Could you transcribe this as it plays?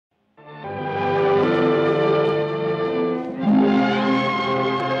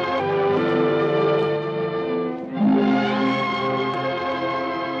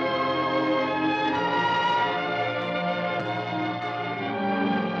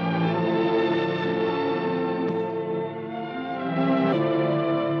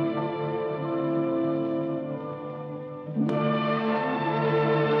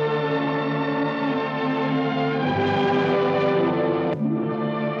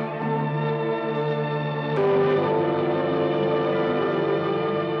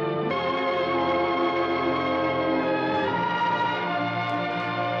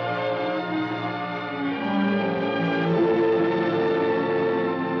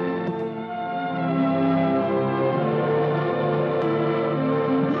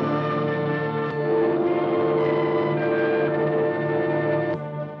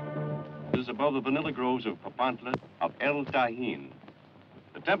of the vanilla groves of Papantla of El Tajín.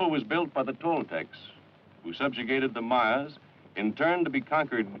 The temple was built by the Toltecs, who subjugated the Mayas, in turn to be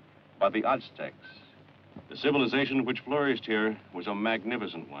conquered by the Aztecs. The civilization which flourished here was a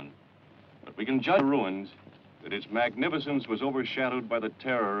magnificent one. But we can judge the ruins that its magnificence was overshadowed by the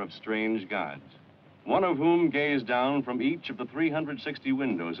terror of strange gods, one of whom gazed down from each of the 360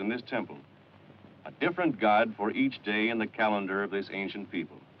 windows in this temple, a different god for each day in the calendar of this ancient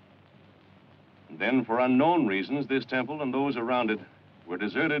people. And then, for unknown reasons, this temple and those around it were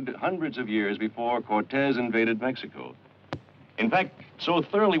deserted hundreds of years before Cortez invaded Mexico. In fact, so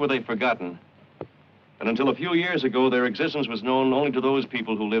thoroughly were they forgotten that until a few years ago, their existence was known only to those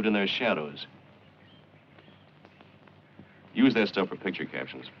people who lived in their shadows. Use that stuff for picture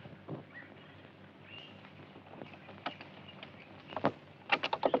captions.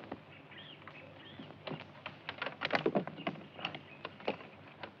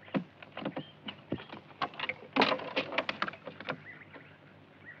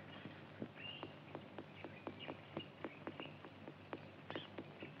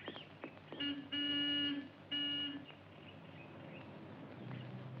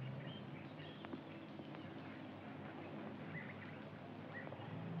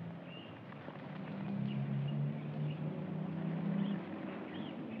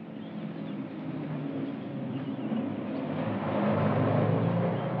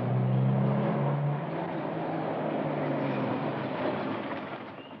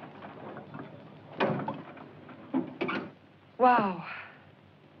 Wow.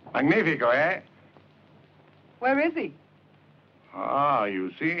 Magnifico, eh? Where is he? Ah,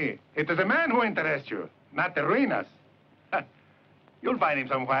 you see. It is the man who interests you, not the ruinas. You'll find him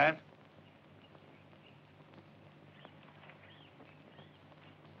somewhere.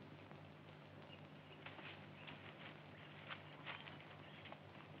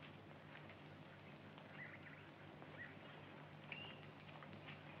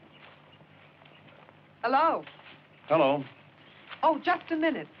 Hello. Hello. Oh, just a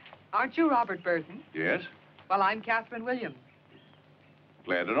minute. Aren't you Robert Burton? Yes? Well, I'm Catherine Williams.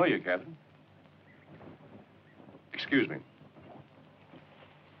 Glad to know you, Captain. Excuse me.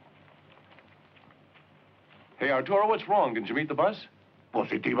 Hey, Arturo, what's wrong? Didn't you meet the bus?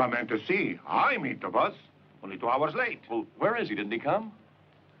 Positivamente sí. I meet the bus. Only 2 hours late. Well, where is he? Didn't he come?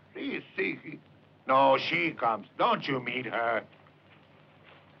 See. No, she comes. Don't you meet her.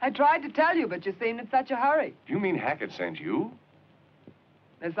 I tried to tell you, but you seemed in such a hurry. Do you mean Hackett sent you?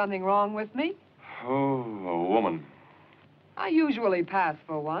 There's something wrong with me? Oh, a woman. I usually pass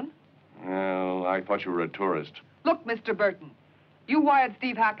for one. Well, I thought you were a tourist. Look, Mr. Burton, you wired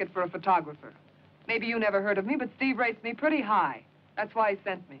Steve Hackett for a photographer. Maybe you never heard of me, but Steve rates me pretty high. That's why he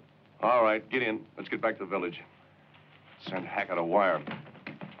sent me. All right, get in. Let's get back to the village. Send Hackett a wire.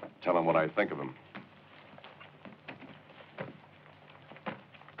 Tell him what I think of him.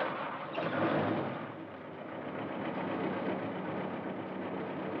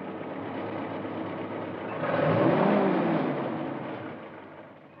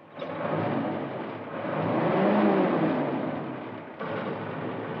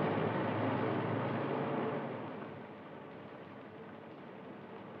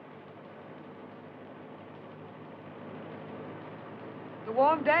 It's a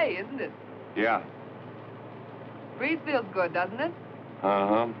warm day, isn't it? Yeah. Breeze feels good, doesn't it?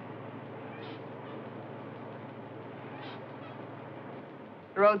 Uh-huh.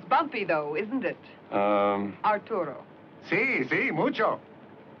 The road's bumpy, though, isn't it? Arturo. Sí, mucho.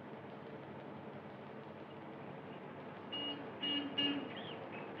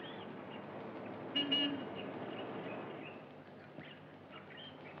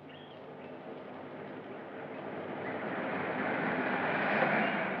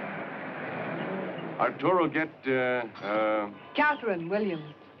 Arturo, get, Catherine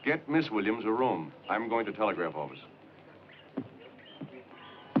Williams. get Miss Williams a room. I'm going to telegraph office.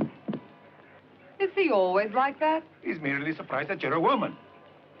 Is he always like that? He's merely surprised that you're a woman.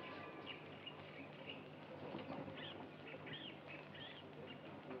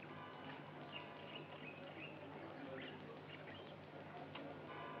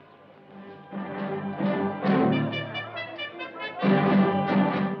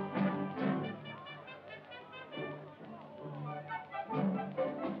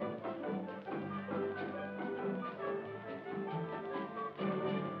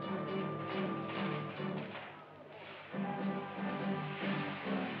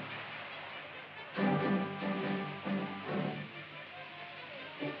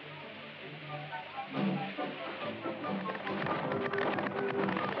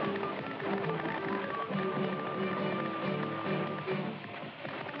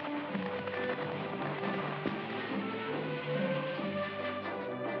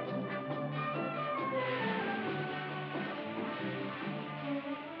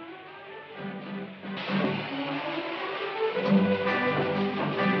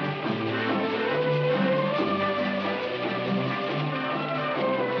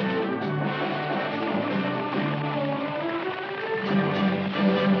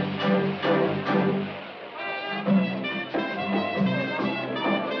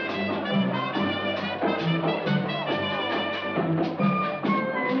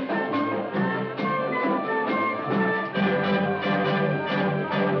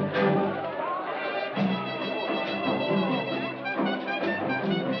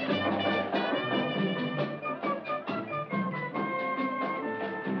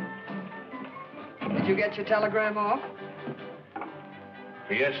 you get your telegram off?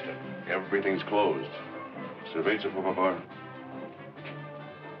 Fiesta. Everything's closed. Cerveza, por favor.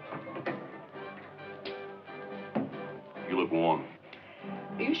 You look warm.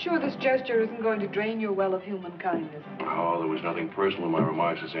 Are you sure this gesture isn't going to drain your well of human kindness? Oh, there was nothing personal in my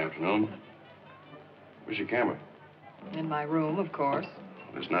remarks this afternoon. Where's your camera? In my room, of course.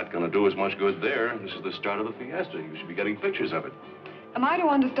 It's not going to do us much good there. This is the start of the fiesta. You should be getting pictures of it. Am I to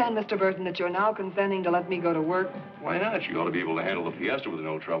understand, Mr. Burton, that you're now consenting to let me go to work? Why not? You ought to be able to handle the fiesta with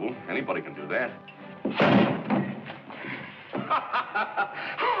no trouble. Anybody can do that.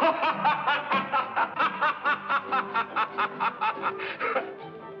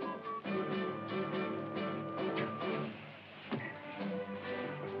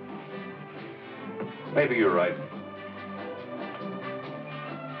 Maybe you're right.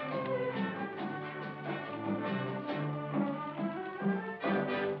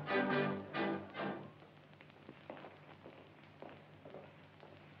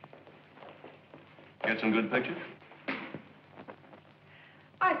 Get some good pictures?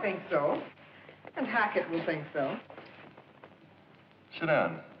 I think so. And Hackett will think so. Sit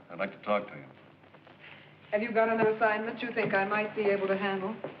down. I'd like to talk to you. Have you got another assignment you think I might be able to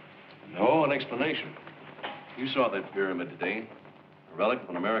handle? No, an explanation. You saw that pyramid today. A relic of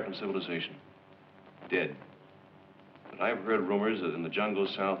an American civilization. Dead. But I've heard rumors that in the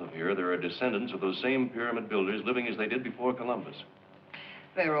jungles south of here, there are descendants of those same pyramid builders living as they did before Columbus.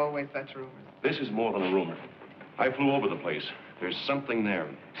 There are always such rumors. This is more than a rumor. I flew over the place. There's something there.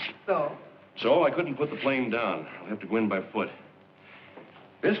 So? So I couldn't put the plane down. I'll have to go in by foot.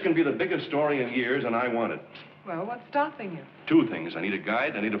 This can be the biggest story in years, and I want it. Well, what's stopping you? Two things. I need a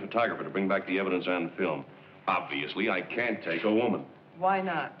guide, I need a photographer to bring back the evidence on film. Obviously, I can't take a woman. Why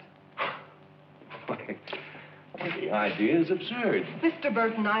not? The idea is absurd. Mr.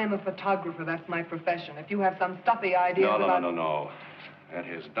 Burton, I am a photographer. That's my profession. If you have some stuffy idea about... No. That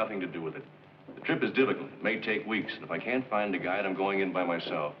has nothing to do with it. The trip is difficult. It may take weeks. And if I can't find a guide, I'm going in by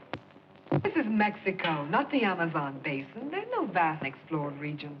myself. This is Mexico, not the Amazon basin. There are no vast explored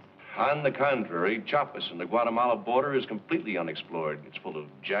regions. On the contrary, Chiapas and the Guatemala border is completely unexplored. It's full of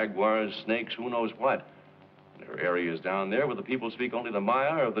jaguars, snakes, who knows what. There are areas down there where the people speak only the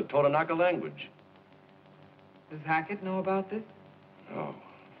Maya or the Totonaca language. Does Hackett know about this? No.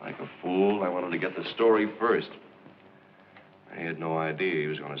 Like a fool, I wanted to get the story first. I had no idea he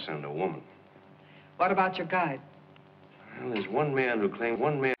was going to send a woman. What about your guide? Well, there's one man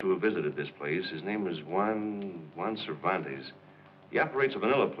who have visited this place. His name is Juan Cervantes. He operates a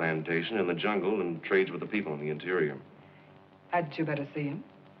vanilla plantation in the jungle and trades with the people in the interior. Hadn't you better see him?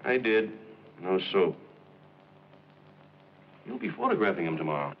 I did. No soap. You'll be photographing him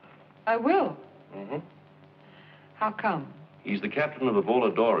tomorrow. I will. Mm-hmm. How come? He's the captain of the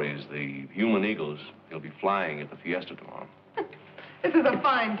Voladores, the human eagles. He'll be flying at the fiesta tomorrow. This is a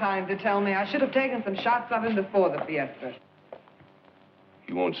fine time to tell me. I should have taken some shots of him before the fiesta.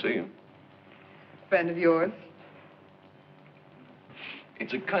 You won't see him. Friend of yours?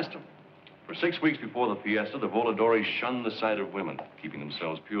 It's a custom. For 6 weeks before the fiesta, the Voladores shun the sight of women, keeping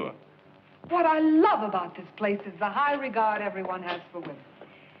themselves pure. What I love about this place is the high regard everyone has for women.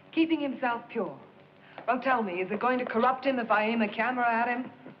 Keeping himself pure. Well, tell me, is it going to corrupt him if I aim a camera at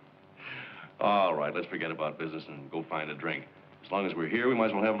him? All right, let's forget about business and go find a drink. As long as we're here, we might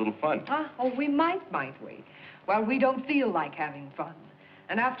as well have a little fun. Huh? Oh, we might we? Well, we don't feel like having fun.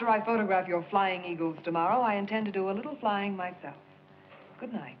 And after I photograph your flying eagles tomorrow, I intend to do a little flying myself.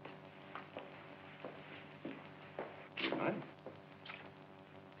 Good night. Good night.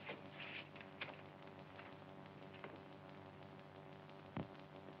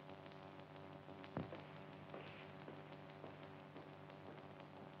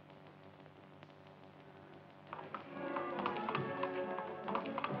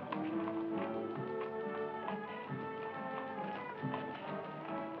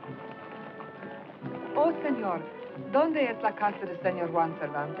 Oh, señor, ¿dónde es la casa del señor Juan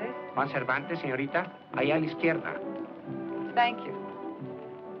Cervantes? Juan Cervantes, señorita, allá a la izquierda. Thank you.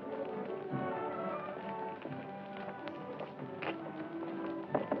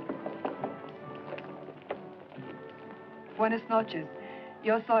 Buenas noches.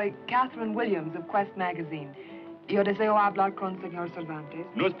 Yo soy Catherine Williams of Quest Magazine. Yo deseo hablar con señor Cervantes.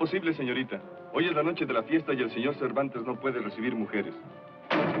 No es posible, señorita. Hoy es la noche de la fiesta y el señor Cervantes no puede recibir mujeres.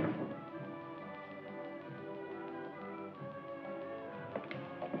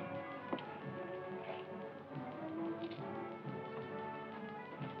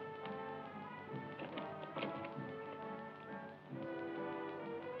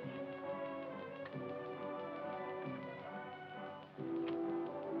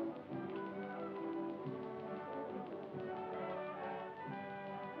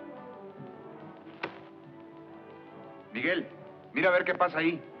 Miguel, mira a ver qué pasa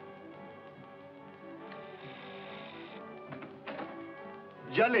ahí.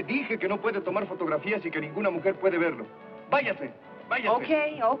 Ya le dije que no puede tomar fotografías y que ninguna mujer puede verlo. Váyase, váyase.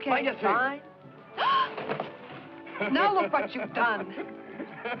 Okay, Váyase. fine. Now look what you've done.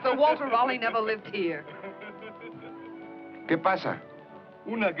 Sir Walter Raleigh never lived here. ¿Qué pasa?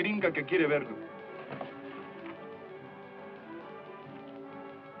 Una gringa que quiere verlo.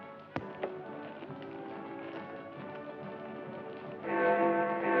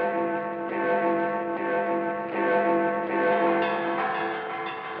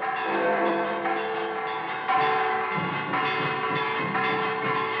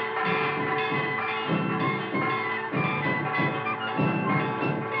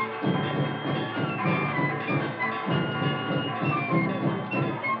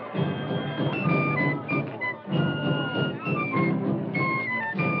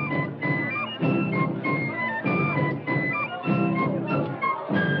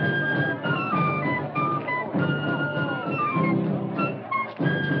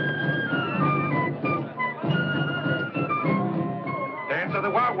 Dentro de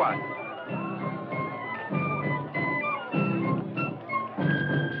guagua.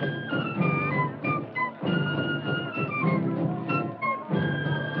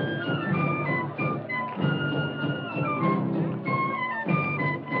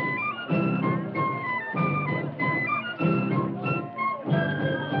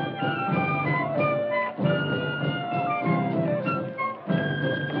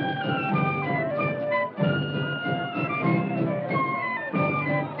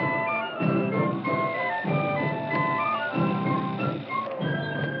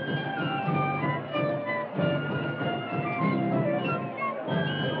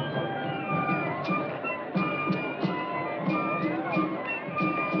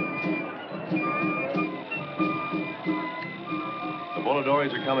 The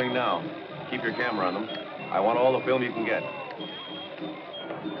Voladores are coming now. Keep your camera on them. I want all the film you can get.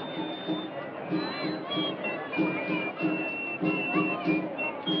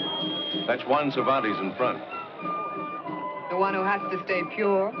 That's Juan Cervantes in front. The one who has to stay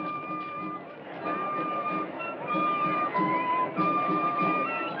pure.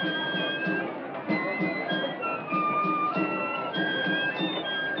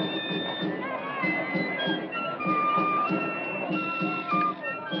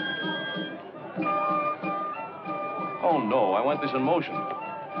 Oh, no, I want this in motion.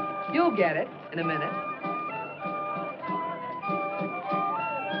 You'll get it in a minute.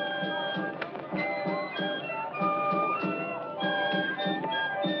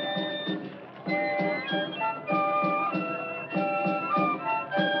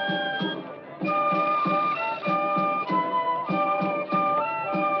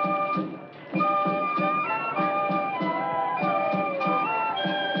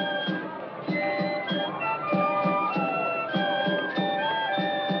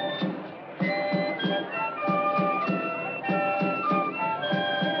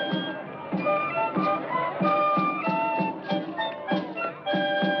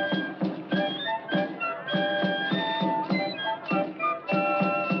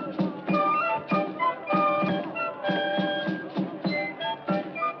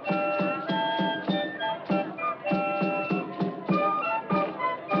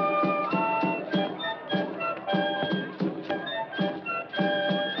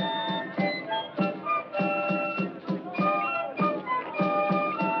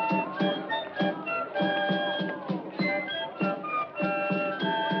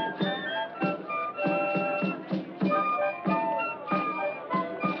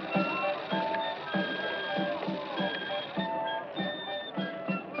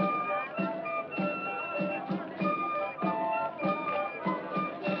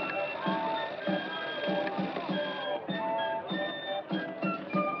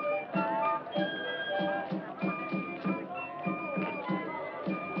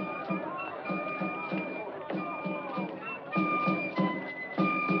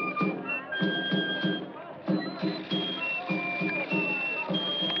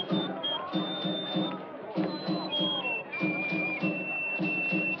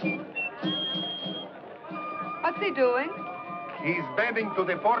 What's he doing? He's bending to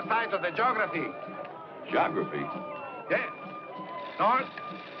the four sides of the geography. Geography? Yes. North,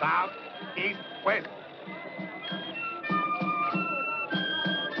 south, east, west.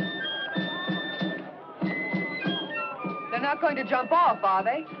 They're not going to jump off, are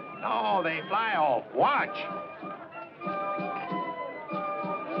they? No, they fly off. Watch.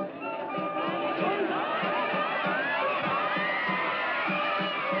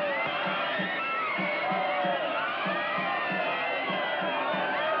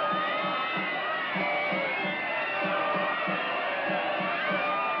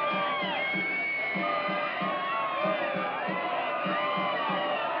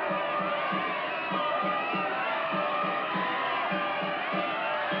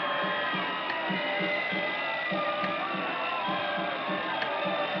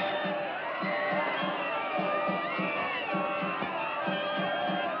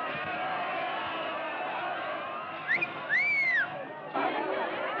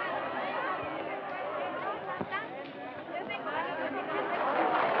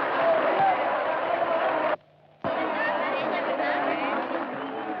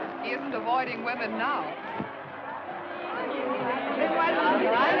 young women now.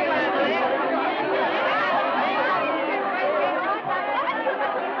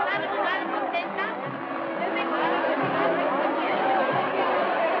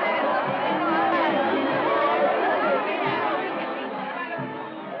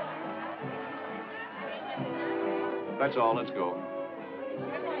 That's all. Let's go.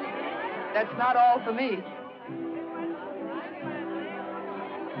 That's not all for me.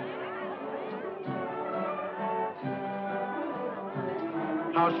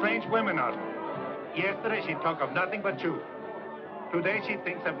 How strange women are. Yesterday she talked of nothing but you. Today she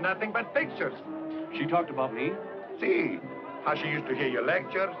thinks of nothing but pictures. She talked about me? See, how she used to hear your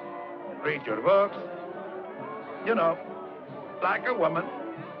lectures, read your books. You know, like a woman.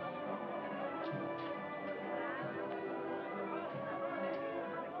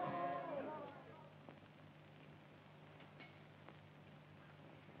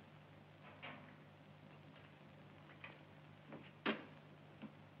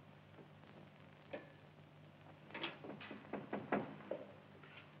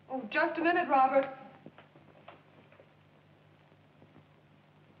 Oh, just a minute, Robert.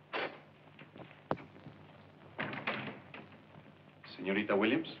 Señorita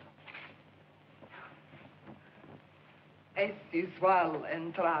Williams? Es usual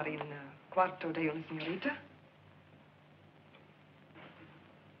entrar en cuarto de una señorita?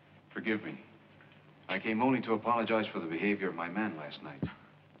 Forgive me. I came only to apologize for the behavior of my man last night.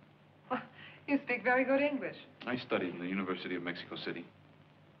 Well, you speak very good English. I studied in the University of Mexico City.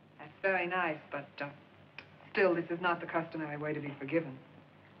 That's very nice, but still, this is not the customary way to be forgiven.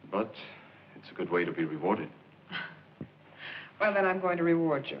 But it's a good way to be rewarded. Well, then I'm going to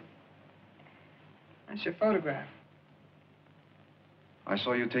reward you. That's your photograph. I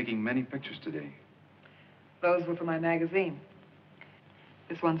saw you taking many pictures today. Those were for my magazine.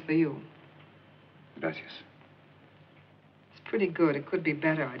 This one's for you. Gracias. It's pretty good. It could be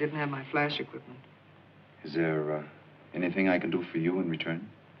better. I didn't have my flash equipment. Is there anything I can do for you in return?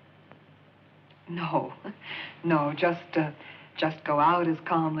 No. No, just go out as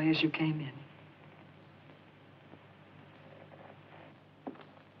calmly as you came in.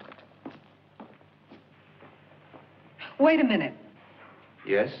 Wait a minute.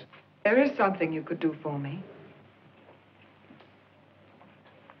 Yes? There is something you could do for me.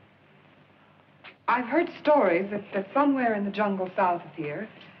 I've heard stories that somewhere in the jungle south of here,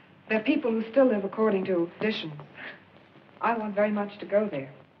 there are people who still live according to traditions. I want very much to go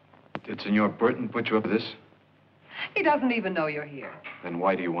there. Did Senor Burton put you up to this? He doesn't even know you're here. Then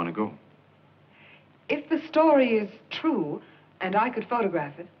why do you want to go? If the story is true, and I could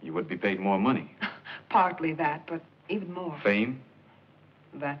photograph it... You would be paid more money. Partly that, but even more. Fame?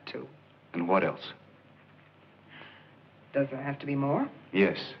 That, too. And what else? Does there have to be more?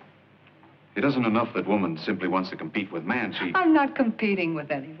 Yes. It isn't enough that woman simply wants to compete with man. She... I'm not competing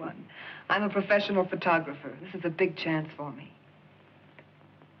with anyone. I'm a professional photographer. This is a big chance for me.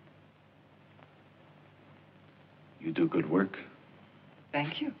 You do good work.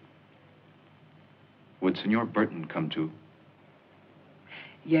 Thank you. Would Senor Burton come too?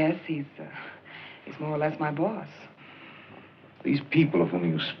 Yes, he's more or less my boss. These people of whom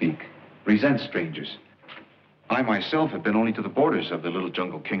you speak resent strangers. I myself have been only to the borders of the little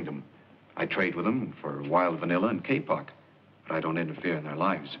jungle kingdom. I trade with them for wild vanilla and kapok, but I don't interfere in their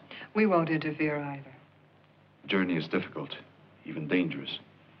lives. We won't interfere either. The journey is difficult, even dangerous.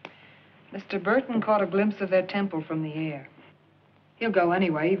 Mr. Burton caught a glimpse of their temple from the air. He'll go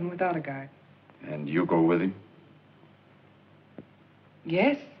anyway, even without a guide. And you go with him?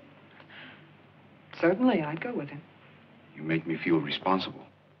 Yes. Certainly, I'd go with him. You make me feel responsible.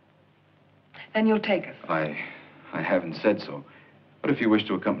 Then you'll take us. I haven't said so. But if you wish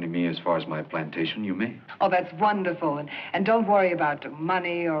to accompany me as far as my plantation, you may. Oh, that's wonderful. And don't worry about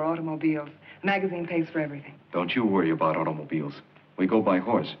money or automobiles. The magazine pays for everything. Don't you worry about automobiles. We go by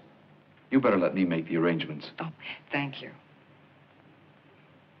horse. You better let me make the arrangements. Oh, thank you.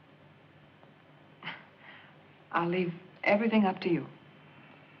 I'll leave everything up to you.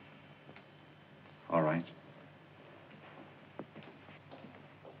 All right.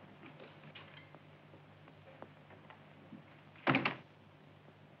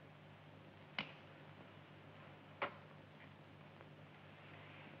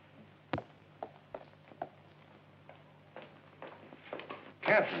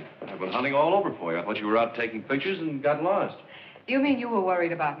 Captain, I've been hunting all over for you. I thought you were out taking pictures and got lost. You mean you were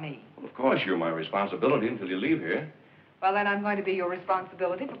worried about me? Well, of course, you're my responsibility until you leave here. Well, then I'm going to be your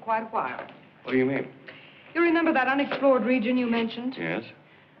responsibility for quite a while. What do you mean? You remember that unexplored region you mentioned? Yes.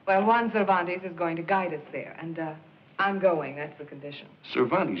 Well, Juan Cervantes is going to guide us there, and I'm going. That's the condition.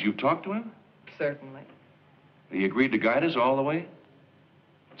 Cervantes, you talked to him? certainly. He agreed to guide us all the way?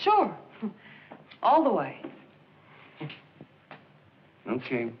 Sure. All the way.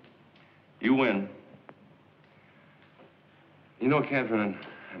 Okay. You win. You know, Catherine,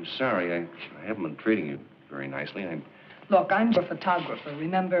 I'm sorry. I haven't been treating you very nicely. Look, I'm your photographer,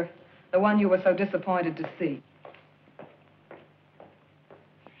 remember? The one you were so disappointed to see.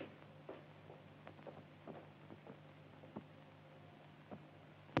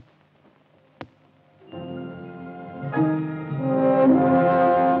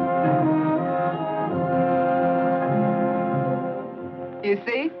 You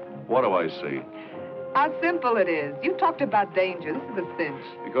see? What do I see? How simple it is. You talked about danger. This is a cinch.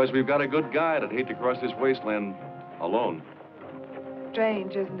 Because we've got a good guide. I'd hate to cross this wasteland alone.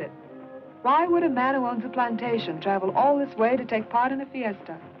 Strange, isn't it? Why would a man who owns a plantation travel all this way to take part in a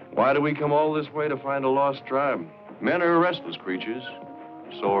fiesta? Why do we come all this way to find a lost tribe? Men are restless creatures.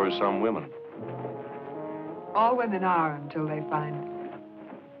 So are some women. All women are until they find it.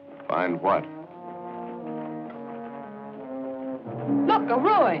 Find what? Look, a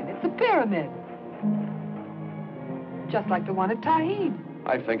ruin. It's a pyramid. Just like the one at Tahine.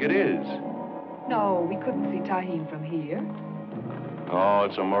 I think it is. No, we couldn't see Tahine from here. Oh,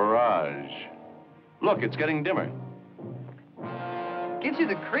 it's a mirage. Look, it's getting dimmer. Gives you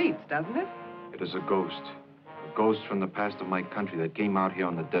the creeps, doesn't it? It is a ghost. A ghost from the past of my country that came out here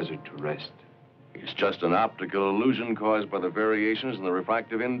on the desert to rest. It's just an optical illusion caused by the variations in the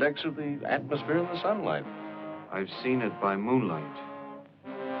refractive index of the atmosphere and the sunlight. I've seen it by moonlight.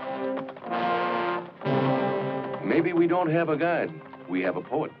 Maybe we don't have a guide. We have a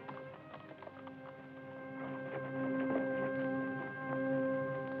poet.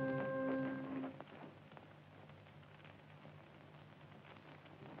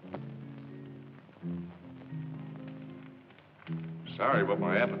 Sorry about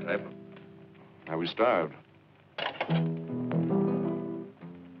my appetite. I was starved.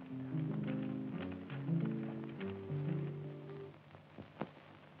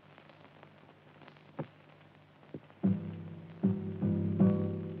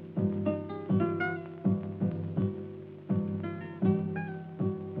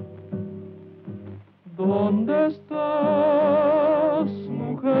 ¿Dónde estás,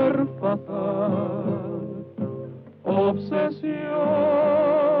 mujer fatal? Obsesión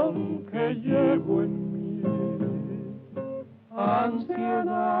que llevo en mí,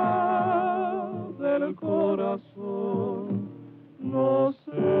 ansiedad del corazón, no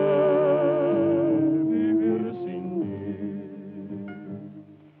sé vivir sin ti.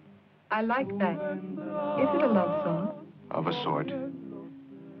 I like that. Is it a love song? Of a sort.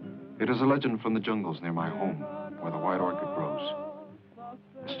 It is a legend from the jungles near my home, where the white orchid grows.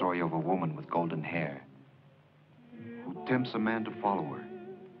 The story of a woman with golden hair who tempts a man to follow her.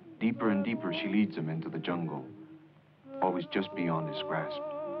 Deeper and deeper she leads him into the jungle, always just beyond his grasp,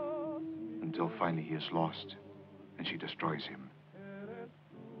 until finally he is lost and she destroys him.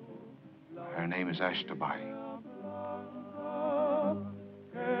 Her name is Ashtabai.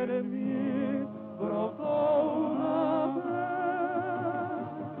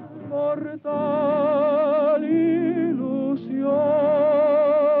 Mortal ilusión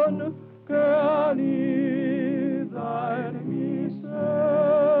que anida en mi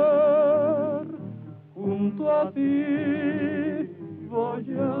ser, junto a ti voy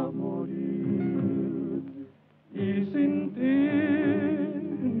a morir y sin ti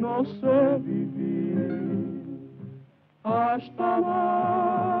no sé vivir. Hasta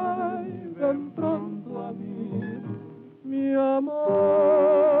ven pronto a mí, mi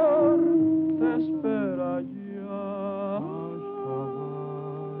amor te espera ya.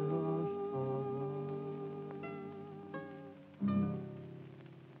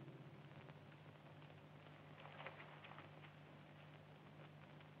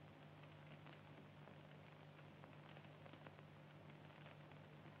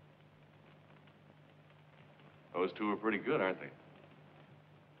 Those two are pretty good, aren't they?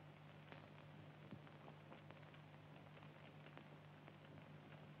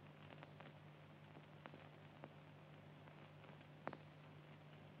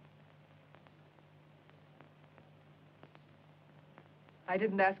 I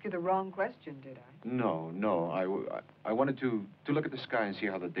didn't ask you the wrong question, did I? No. I wanted to look at the sky and see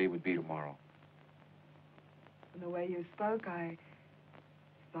how the day would be tomorrow. From the way you spoke, I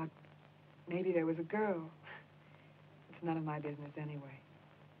thought maybe there was a girl. It's none of my business anyway.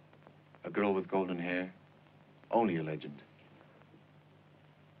 A girl with golden hair? Only a legend.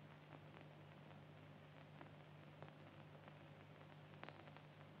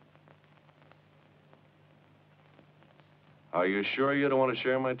 Are you sure you don't want to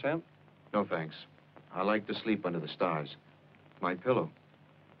share my tent? No, thanks. I like to sleep under the stars. My pillow.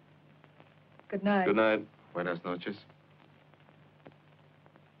 Good night. Good night. Buenas noches.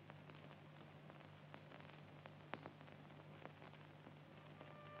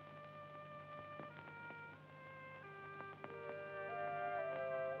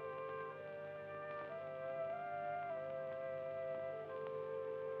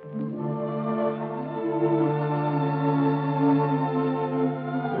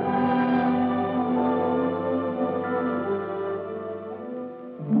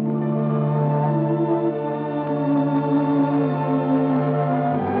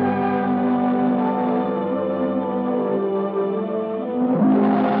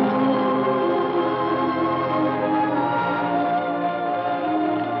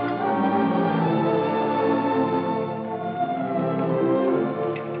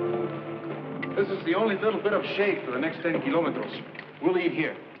 This is the only little bit of shade for the next 10 kilometers. We'll eat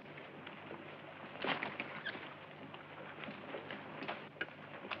here.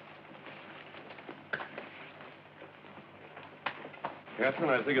 Catherine,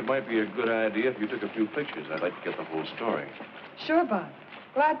 I think it might be a good idea if you took a few pictures. I'd like to get the whole story. Sure, Bob.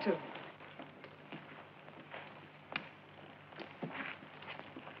 Glad to.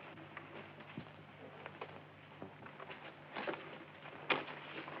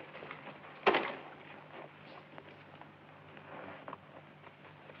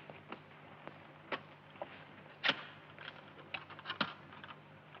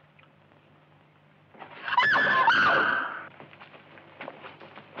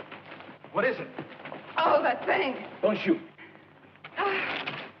 What is it? Oh, that thing. Don't shoot.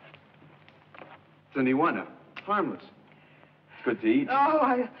 It's an iguana. Harmless. It's good to eat.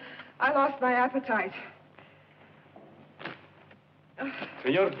 Oh, I lost my appetite.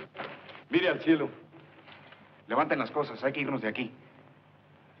 Señor, mire al cielo. Levanten las cosas. Hay que irnos de aquí.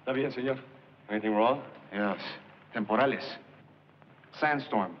 Está bien, señor. Anything wrong? Yes. Temporales.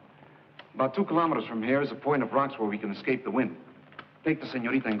 Sandstorm. About 2 kilometers from here is a point of rocks where we can escape the wind. Take the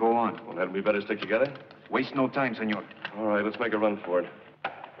señorita and go on. Well, hadn't we better stick together? Waste no time, señor. All right, let's make a run for it.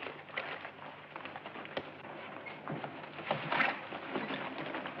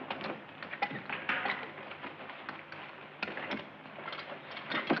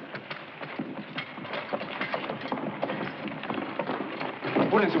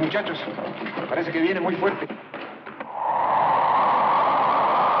 Apúrense, muchachos. Parece que viene muy fuerte.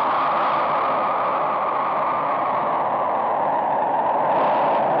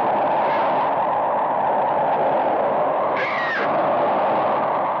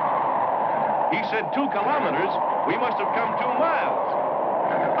 He said 2 kilometers. We must have come 2 miles.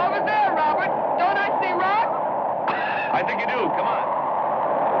 Over there, Robert. Don't I see rocks? I think you do. Come on.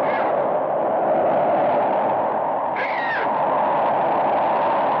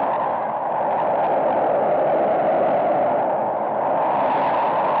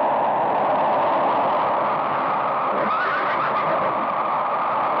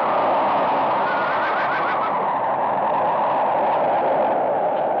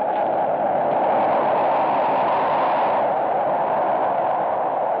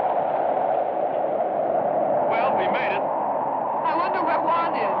 Well, we made it. I wonder where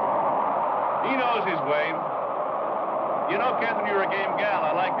Juan is. He knows his way. You know, Catherine, you're a game gal.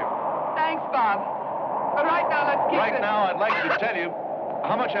 I like you. Thanks, Bob. But right now, let's keep Right it. now, I'd like to tell you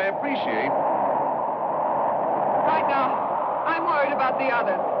how much I appreciate. Right now, I'm worried about the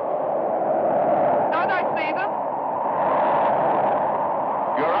others. Don't I see them?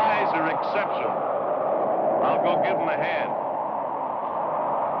 Your eyes are exceptional. I'll go give them a hand.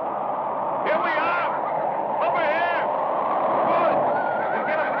 Here we are! Over here! ¡Good!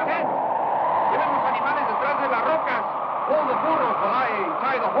 ¡Get up the tent! ¡Lleven los animales detrás de las rocas! Hold the burro while I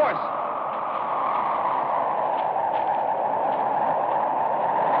tie the horse.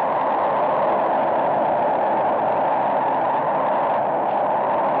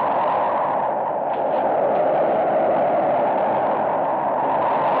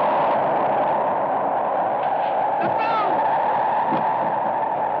 The sound!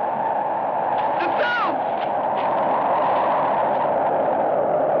 The sound!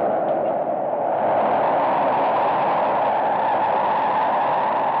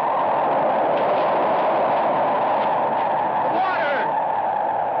 Water!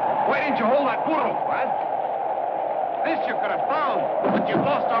 Why didn't you hold that burro, Juan? This you could have found, but you've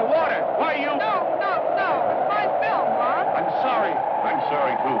lost our water. Why you... No, no, no. It's my film, Juan. I'm sorry. I'm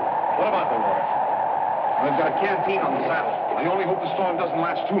sorry, too. What about the water? I've got a canteen on the saddle. I only hope the storm doesn't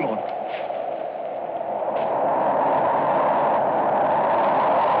last too long.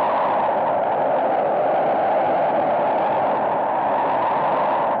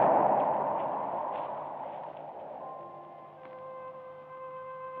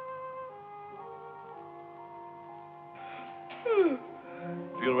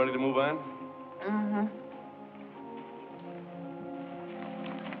 ready to move on? Mm-hmm.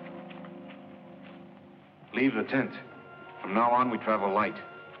 Leave the tent. From now on, we travel light.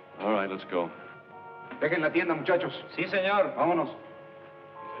 All right, let's go. Dejen la tienda, muchachos. Sí, señor. Vámonos.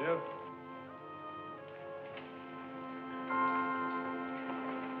 Señor.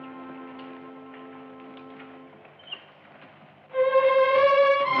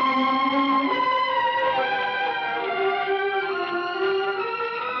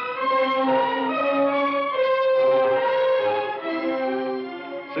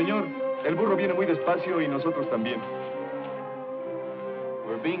 Señor, el burro viene muy despacio y nosotros también.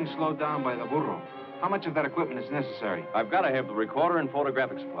 We're being slowed down by the burro. How much of that equipment is necessary? I've got to have the recorder and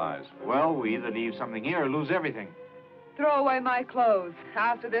photographic supplies. Well, we either leave something here or lose everything. Throw away my clothes.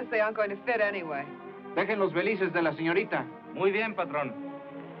 After this, they aren't going to fit anyway. Dejen los belices de la señorita. Muy bien, patrón.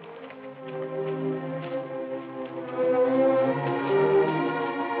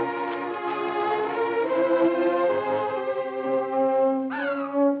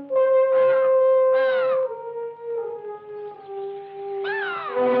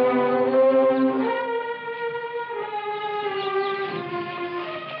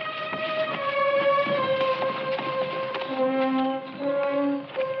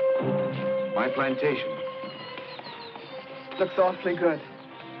 My plantation. Looks awfully good.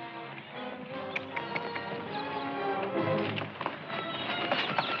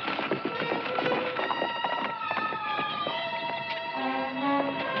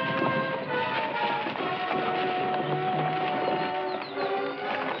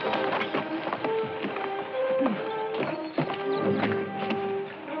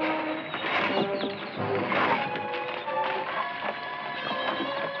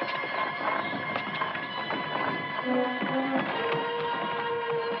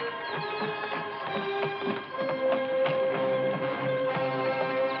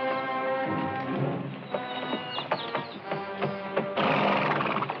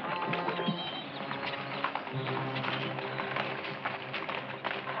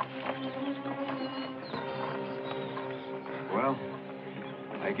 Well,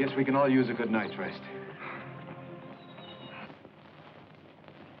 I guess we can all use a good night's rest.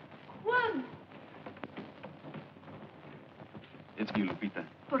 Juan, Es que, Lupita,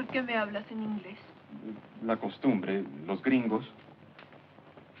 ¿por qué me hablas en inglés? la costumbre, los gringos.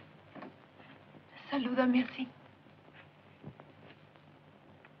 Salúdame así.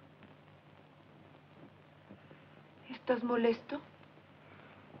 ¿Estás molesto?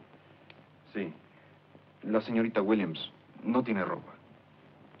 Sí. La señorita Williams no tiene ropa.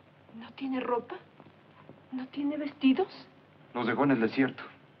 ¿No tiene ropa? ¿No tiene vestidos? Nos dejó en el desierto.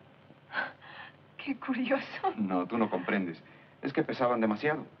 Qué curioso. No, tú no comprendes. Es que pesaban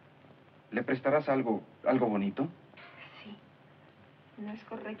demasiado. ¿Le prestarás algo bonito? Sí. No es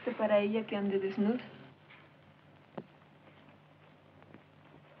correcto para ella que ande desnuda.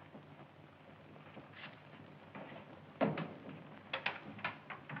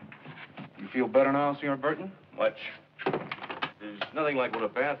 You feel better now, Senor Burton? Much. There's nothing like what a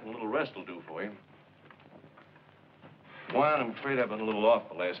bath and a little rest will do for you. Juan, I'm afraid I've been a little off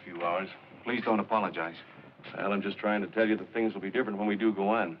the last few hours. Please don't apologize. Well, I'm just trying to tell you that things will be different when we do go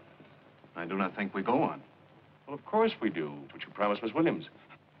on. I do not think we go on. Well, of course we do, but you promised Miss Williams.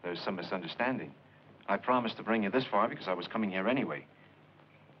 There's some misunderstanding. I promised to bring you this far because I was coming here anyway.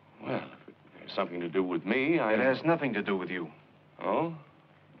 Well, if it has something to do with me, It has nothing to do with you. Oh?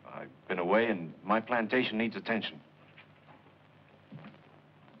 I've been away and my plantation needs attention.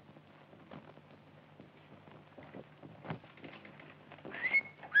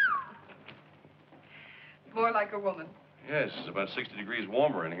 More like a woman. Yes, it's about 60 degrees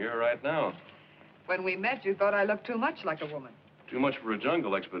warmer in here right now. When we met, you thought I looked too much like a woman. Too much for a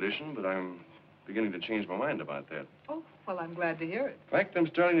jungle expedition, but I'm beginning to change my mind about that. Oh, well, I'm glad to hear it. In fact, I'm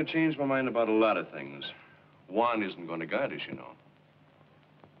starting to change my mind about a lot of things. Juan isn't going to guide us, you know.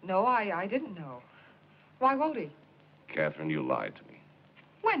 No, I didn't know. Why won't he? Catherine, you lied to me.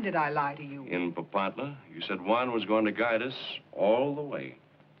 When did I lie to you? In Papantla, you said Juan was going to guide us all the way,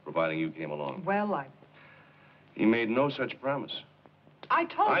 providing you came along. Well, He made no such promise. I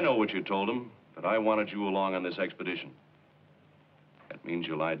told I you. know what you told him, that I wanted you along on this expedition. That means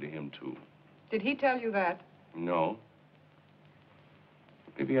you lied to him, too. Did he tell you that? No.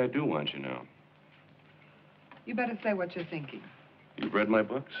 Maybe I do want you now. You better say what you're thinking. You've read my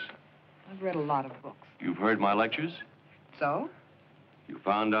books. I've read a lot of books. You've heard my lectures. So? You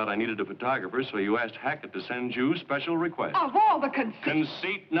found out I needed a photographer, so you asked Hackett to send you special requests. Of all the conceit.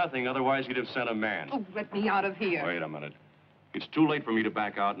 Conceit nothing, otherwise he'd have sent a man. Oh, let me out of here. Wait a minute. It's too late for me to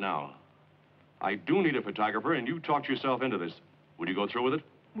back out now. I do need a photographer, and you talked yourself into this. Would you go through with it?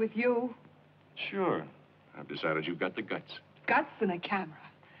 With you. Sure. I've decided you've got the guts. Guts and a camera.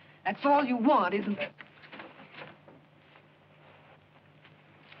 That's all you want, isn't it?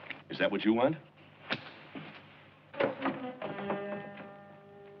 Is that what you want?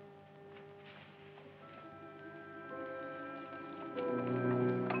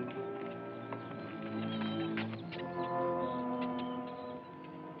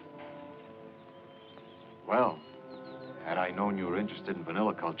 Well, had I known you were interested in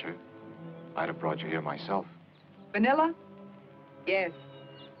vanilla culture, I'd have brought you here myself. Vanilla? Yes.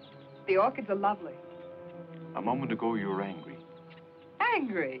 The orchids are lovely. A moment ago, you were angry.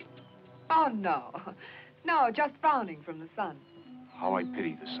 Angry? Oh, no. No, just frowning from the sun. How I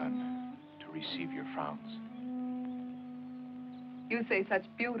pity the sun to receive your frowns. You say such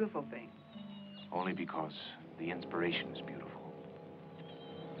beautiful things. Only because the inspiration is beautiful.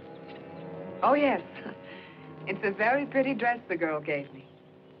 Oh, yes. It's a very pretty dress the girl gave me.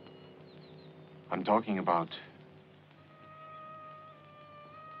 I'm talking about...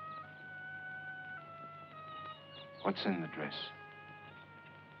 what's in the dress?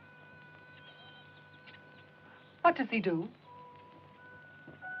 What does he do?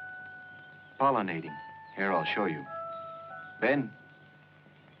 Pollinating. Here, I'll show you. Ben.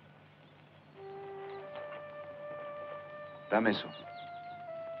 Dame eso.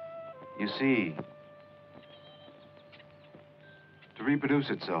 You see, to reproduce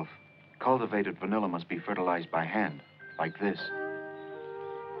itself, cultivated vanilla must be fertilized by hand, like this.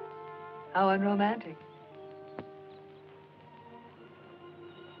 How unromantic.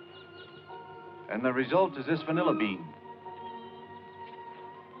 And the result is this vanilla bean.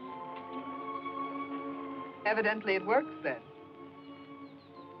 Evidently it works then.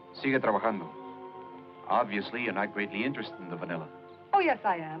 Sigue trabajando. Obviously, you're not greatly interested in the vanilla. Oh, yes,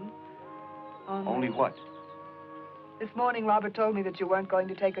 I am. Only what? This morning, Robert told me that you weren't going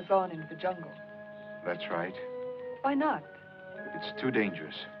to take us on into the jungle. That's right. Why not? It's too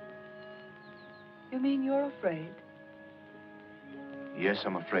dangerous. You mean you're afraid? Yes,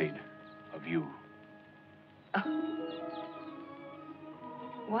 I'm afraid of you.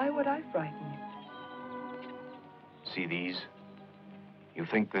 Why would I frighten you? See these? You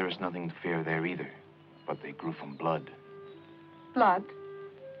think there is nothing to fear there either, but they grew from blood. Blood?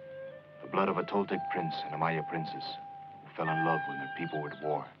 The blood of a Toltec prince and a Maya princess who fell in love when their people were at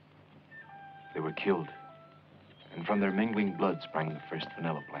war. They were killed, and from their mingling blood sprang the first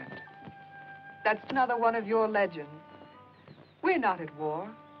vanilla plant. That's another one of your legends. We're not at war.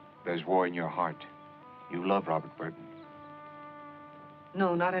 There's war in your heart. You love Robert Burton.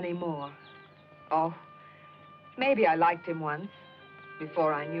 No, not anymore. Oh, maybe I liked him once,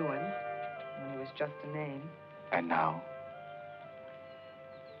 before I knew him, when he was just a name. And now?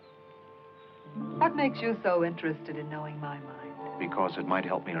 What makes you so interested in knowing my mind? Because it might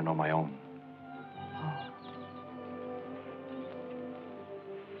help me to know my own.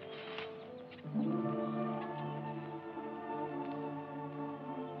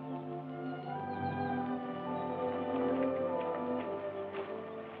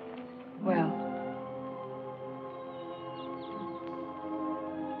 Well,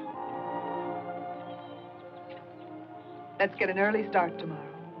 let's get an early start tomorrow.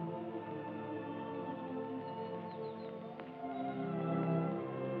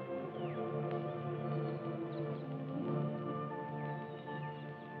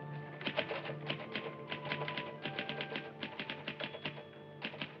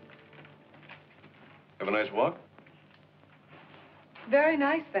 Have a nice walk? Very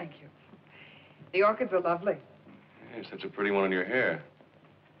nice, thank you. The orchids are lovely. Yes, that's a pretty one in your hair.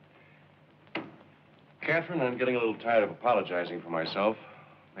 Catherine, I'm getting a little tired of apologizing for myself.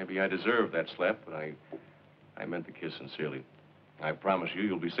 Maybe I deserve that slap, but I meant the kiss sincerely. I promise you,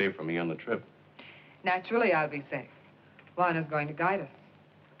 you'll be safe from me on the trip. Naturally, I'll be safe. Juana's going to guide us.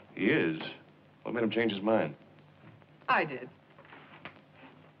 He is? What made him change his mind? I did.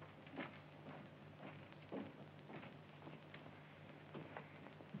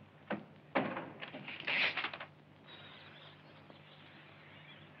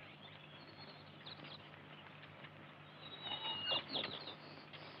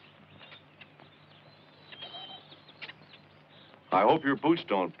 I hope your boots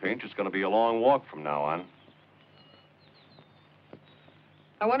don't pinch. It's going to be a long walk from now on.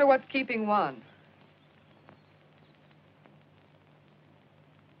 I wonder what's keeping Juan.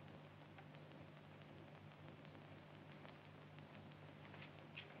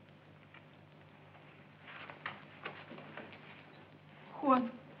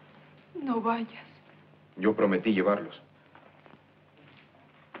 Juan, no vayas. Yo prometí llevarlos.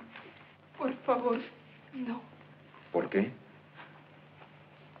 Por favor, no. ¿Por qué?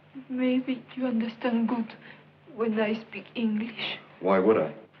 Maybe you understand good when I speak English. Why would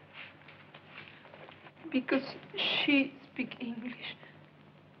I? Because she speak English.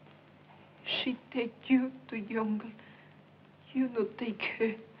 She take you to jungle. You not take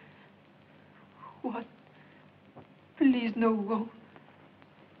her. What? Please no go.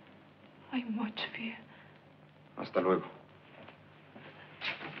 I much fear. Hasta luego.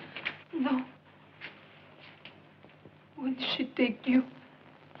 No. When she take you,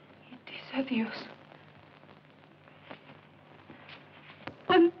 it is adios.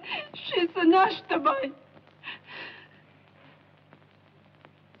 And she's an ashtabai.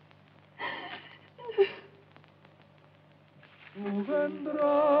 Tú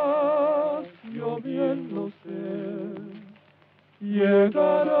vendrás, yo bien lo sé,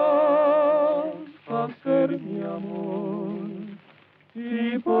 llegarás a ser mi amor,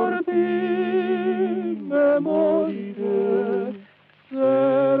 y por ti me moriré,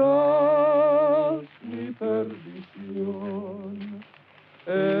 serás mi perdición.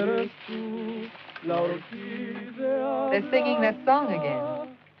 Eres tú la orquídea. They're singing that song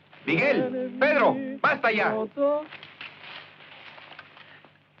again. Miguel, Pedro, basta ya.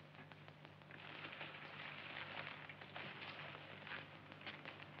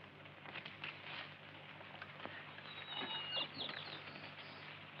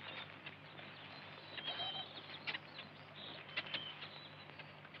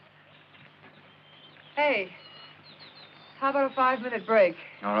 Hey, how about a 5-minute break?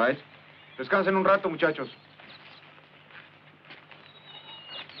 All right. Descansen un rato, muchachos.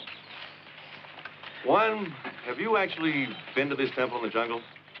 Juan, have you actually been to this temple in the jungle?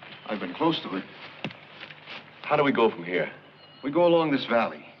 I've been close to it. How do we go from here? We go along this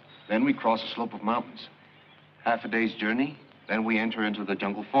valley. Then we cross a slope of mountains. Half a day's journey, then we enter into the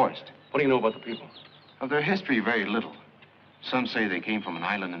jungle forest. What do you know about the people? Of their history, very little. Some say they came from an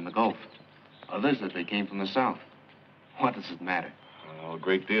island in the Gulf. Others that they came from the south. What does it matter? Oh, a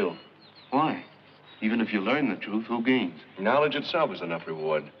great deal. Why? Even if you learn the truth, who gains? Knowledge itself is enough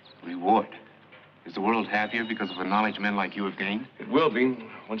reward. Reward? Is the world happier because of the knowledge men like you have gained? It will be.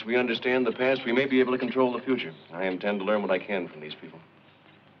 Once we understand the past, we may be able to control the future. I intend to learn what I can from these people.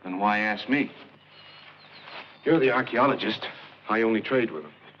 Then why ask me? You're the archaeologist. I only trade with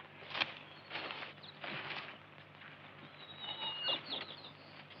them.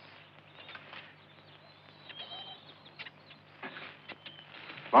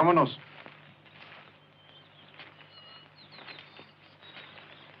 Vámonos.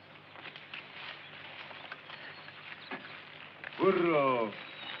 Burro!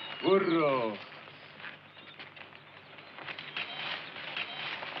 Burro!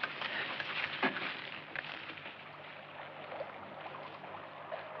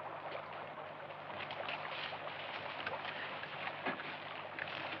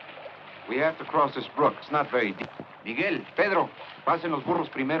 We have to cross this brook. It's not very deep. Miguel, Pedro, pasen los burros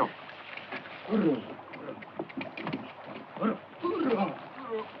primero. Burro. Burro. Burro.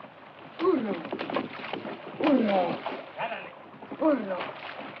 Burro. Burro. Burro. Burro.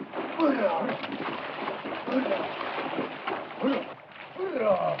 Burro. Burro.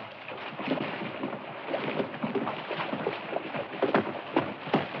 Burro.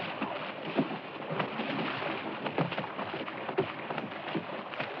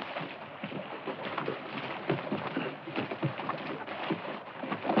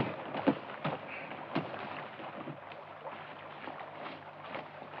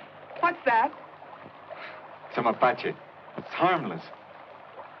 What's that? It's a mapache. It's harmless.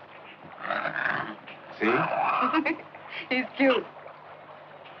 See? He's cute.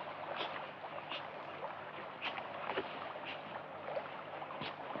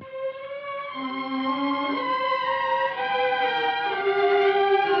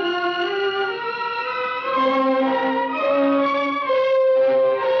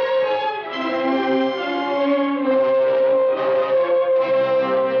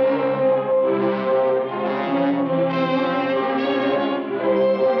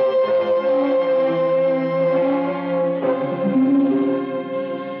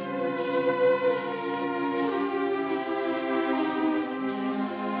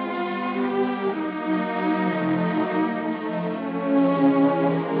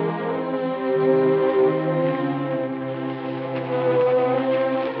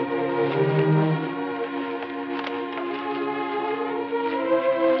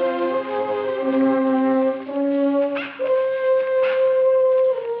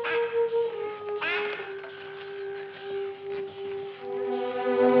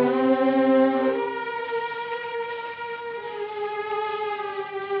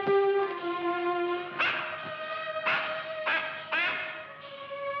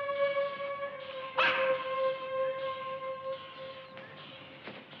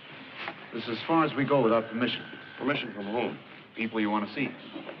 This is as far as we go without permission. Permission from whom? People you want to see.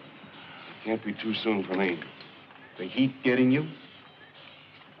 Can't be too soon for me. The heat getting you?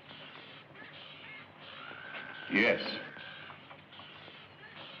 Yes.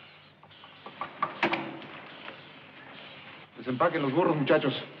 Desempaquen los burros,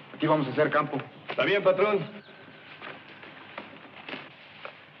 muchachos. Aquí vamos a hacer campo. Está bien, patrón.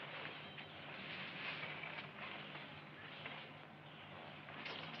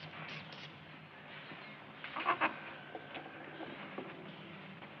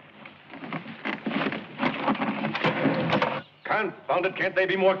 Confound it, can't they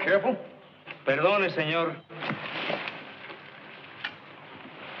be more careful? Perdone, señor.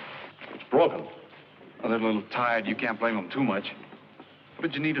 It's broken. Well, they're a little tired. You can't blame them too much. What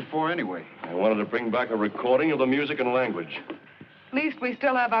did you need it for anyway? I wanted to bring back a recording of the music and language. At least we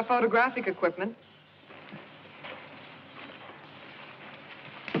still have our photographic equipment.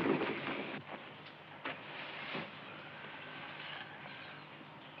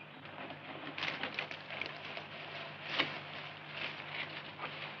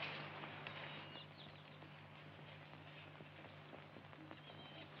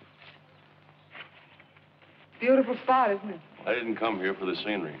 Beautiful spot, isn't it? I didn't come here for the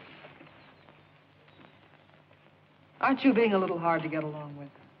scenery. Aren't you being a little hard to get along with?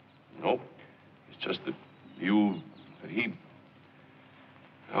 Nope. It's just that he...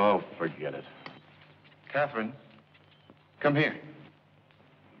 Oh, forget it. Catherine, come here.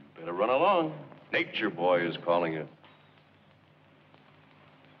 You better run along. Nature Boy is calling you.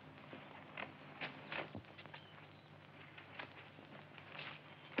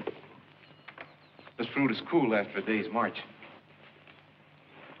 This fruit is cool after a day's march.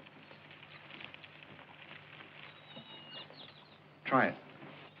 Try it.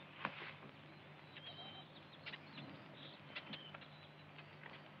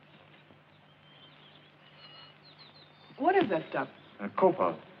 What is that stuff?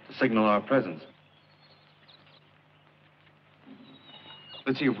 Copal, to signal our presence.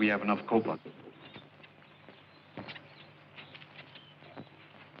 Let's see if we have enough copal.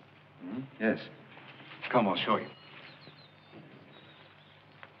 Yes. Come, I'll show you.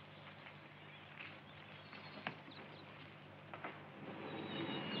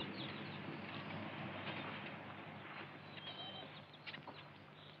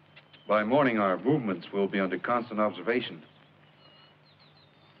 By morning, our movements will be under constant observation.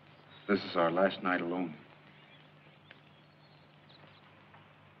 This is our last night alone.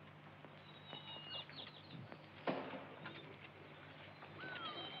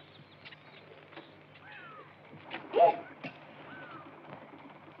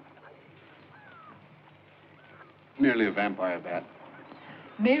 Merely a vampire bat.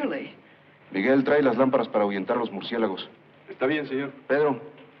 Merely. Miguel, trae las lámparas para ahuyentar los murciélagos. Está bien, señor. Pedro,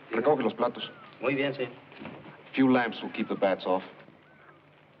 recoge los platos. Muy bien, señor. Few lamps will keep the bats off.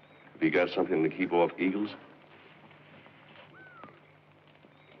 Have you got something to keep off eagles?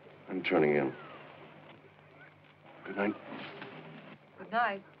 I'm turning in. Good night. Good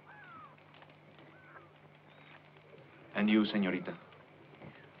night. And you, señorita?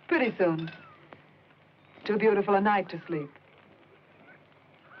 Pretty soon. Too beautiful a night to sleep.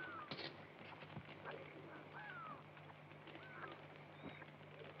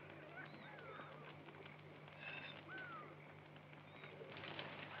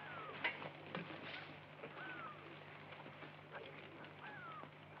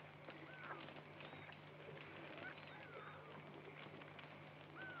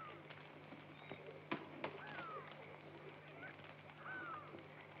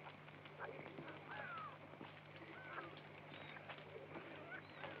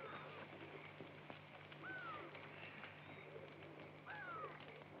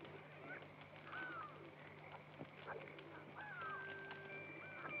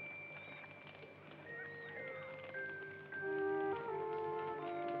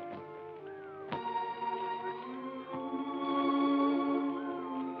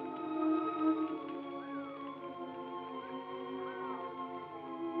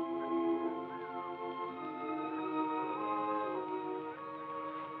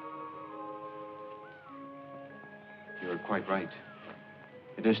 You're quite right.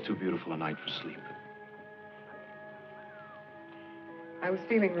 It is too beautiful a night for sleep. I was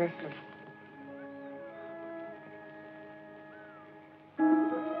feeling restless.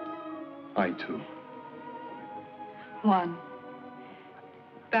 I, too. Juan,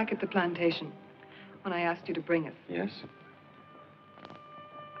 back at the plantation, when I asked you to bring us, Yes?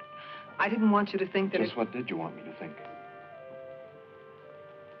 I didn't want you to think that Just what did you want me to think?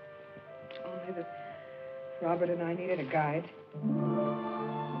 only that Robert and I needed a guide.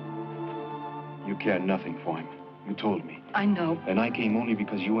 You care nothing for him. You told me. I know. And I came only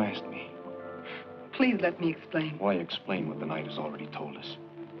because you asked me. Please let me explain. Why explain what the night has already told us?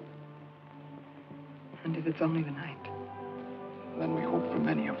 And if it's only the night? Then we hope for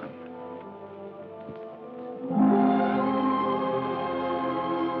many of them.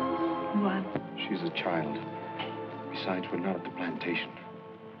 What? She's a child. Besides, we're not at the plantation.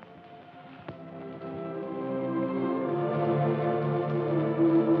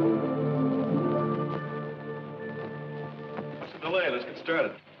 What's the delay? Let's get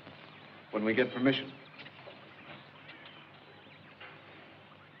started. When we get permission.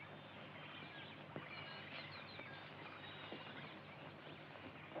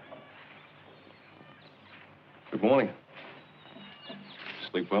 Good morning.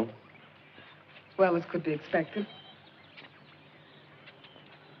 Sleep well? As well as could be expected.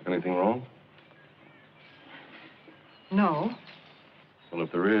 Anything wrong? No. Well,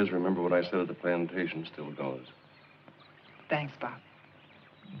 if there is, remember what I said at the plantation still goes. Thanks, Bob.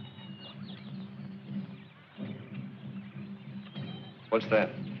 What's that?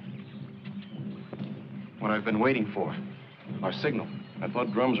 What I've been waiting for. Our signal. I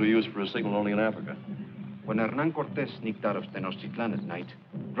thought drums were used for a signal only in Africa. When Hernan Cortez sneaked out of Tenochtitlan at night,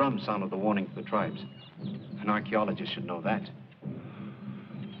 drums sounded the warning to the tribes. An archaeologist should know that.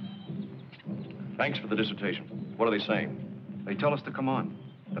 Thanks for the dissertation. What are they saying? They tell us to come on.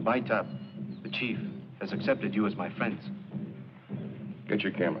 The Baitab, the chief, has accepted you as my friends. Get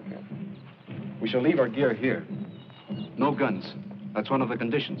your camera, Cap. We shall leave our gear here. No guns. That's one of the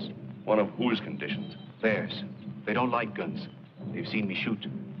conditions. One of whose conditions? Theirs. They don't like guns. They've seen me shoot.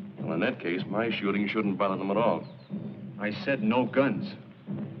 Well, in that case, my shooting shouldn't bother them at all. I said no guns.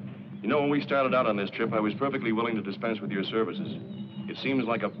 You know, when we started out on this trip, I was perfectly willing to dispense with your services. It seems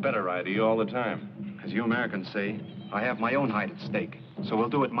like a better idea all the time. As you Americans say, I have my own hide at stake, so we'll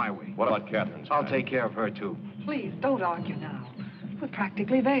do it my way. What about Catherine's? I'll take care of her, too. Please, don't argue now. We're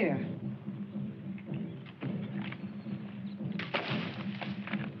practically there.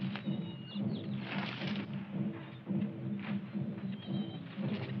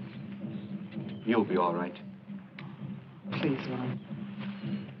 You'll be all right. Please, Ron.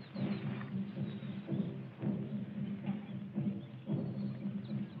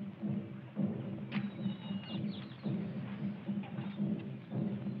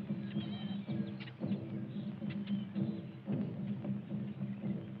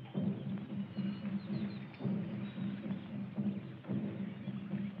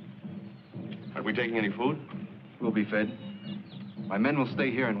 Are we taking any food? We'll be fed. My men will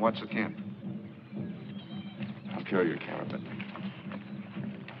stay here and watch the camp. I'll carry your camera, but...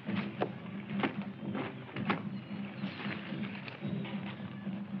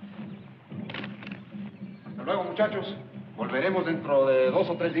 Hasta luego, muchachos. Volveremos dentro de 2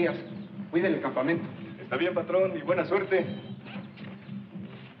 o 3 días. Cuiden el campamento. Está bien, patrón, y buena suerte.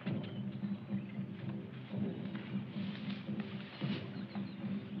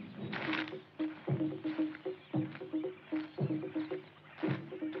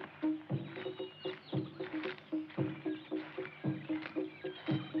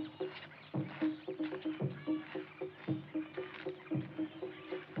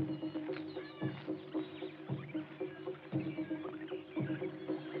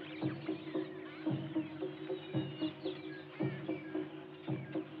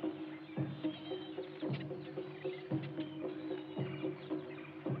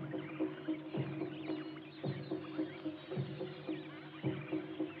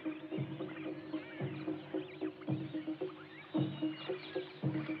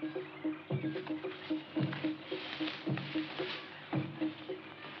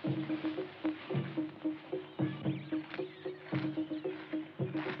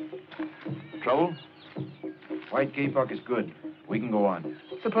 Trouble? White kapok is good. We can go on.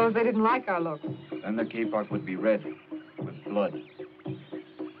 Suppose they didn't like our looks. Then the kapok would be red with blood.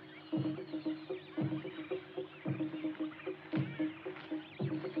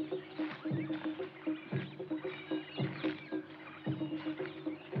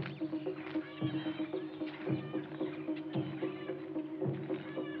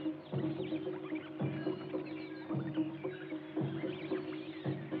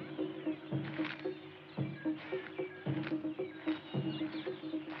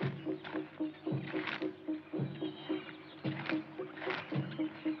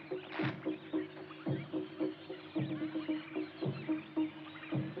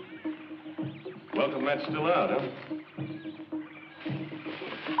 Welcome mat's still out, huh?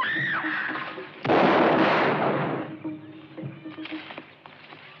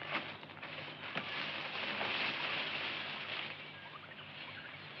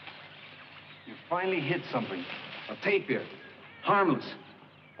 finally hit something. A tapir. Harmless.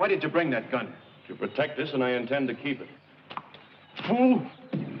 Why did you bring that gun? To protect us, and I intend to keep it. Fool!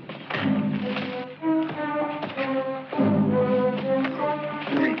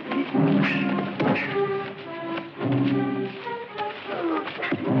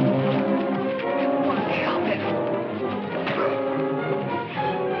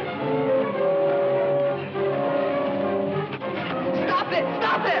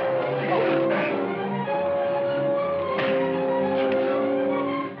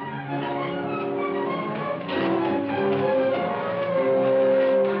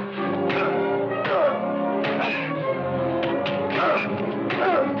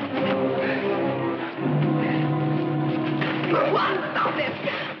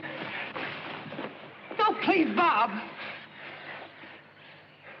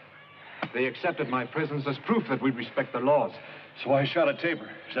 They accepted my presence as proof that we respect their laws. So I shot a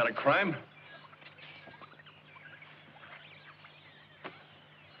tapir. Is that a crime?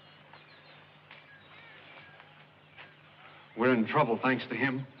 We're in trouble thanks to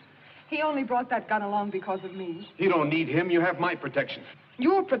him. He only brought that gun along because of me. You don't need him. You have my protection.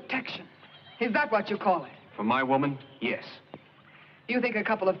 Your protection? Is that what you call it? For my woman, yes. You think a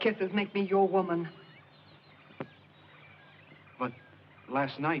couple of kisses make me your woman? But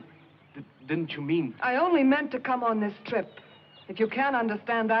last night, didn't you mean? I only meant to come on this trip. If you can't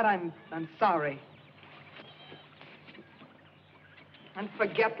understand that, I'm sorry. And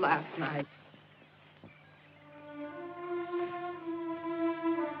forget last night.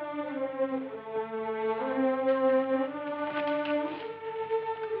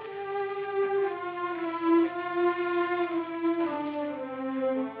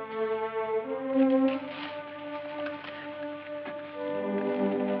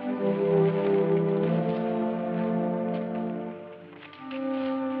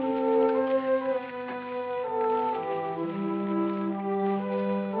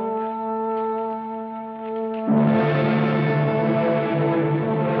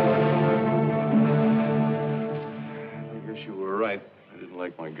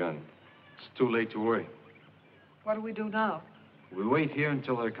 It's too late to worry. What do we do now? We wait here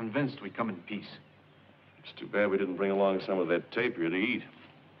until they're convinced we come in peace. It's too bad we didn't bring along some of that tapir to eat.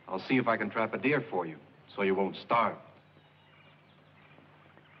 I'll see if I can trap a deer for you, so you won't starve.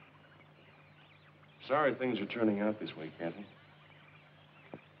 Sorry things are turning out this way, Kathy.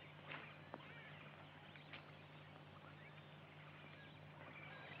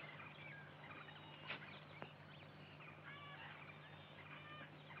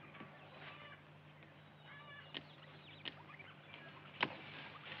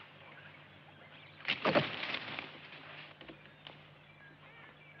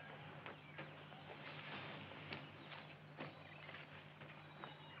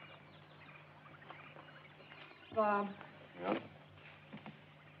 Bob. Yeah?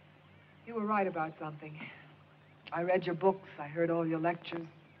 You were right about something. I read your books, I heard all your lectures,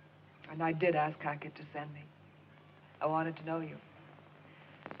 and I did ask Hackett to send me. I wanted to know you.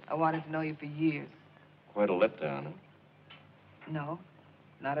 I wanted to know you for years. Quite a letdown, huh? No,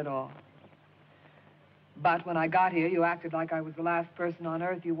 not at all. But when I got here, you acted like I was the last person on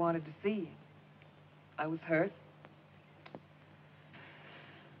earth you wanted to see. I was hurt.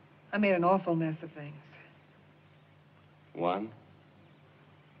 I made an awful mess of things. One?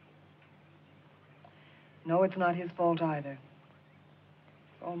 No, it's not his fault either.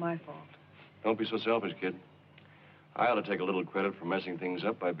 It's all my fault. Don't be so selfish, kid. I ought to take a little credit for messing things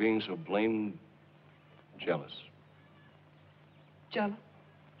up by being so blamed jealous. Jealous?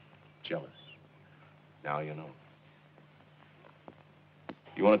 Jealous. Now you know.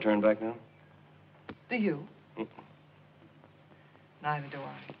 You want to turn back now? Do you? Neither do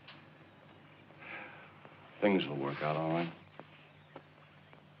I. Things will work out all right.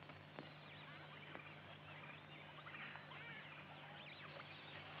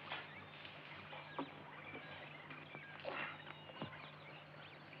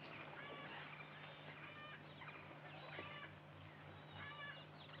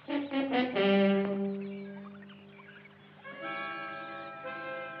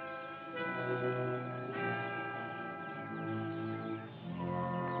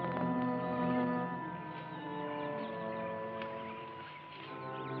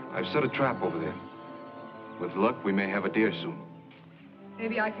 I've set a trap over there. With luck, we may have a deer soon.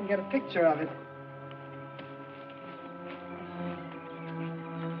 Maybe I can get a picture of it.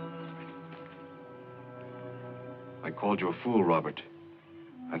 I called you a fool, Robert.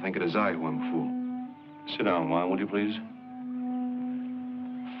 I think it is I who am a fool. Sit down, Juan, will you please?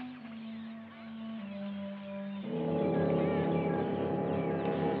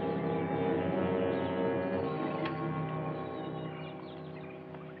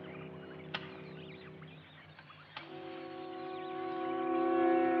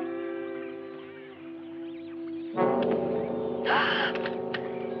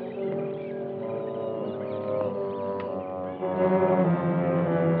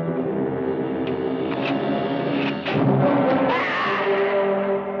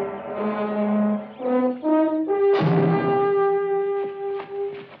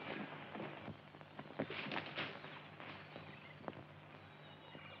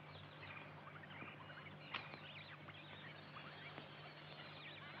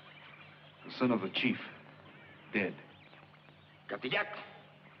 The son of the chief. Dead. Katiyak.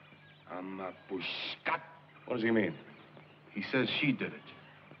 Amapushkat. What does he mean? He says she did it.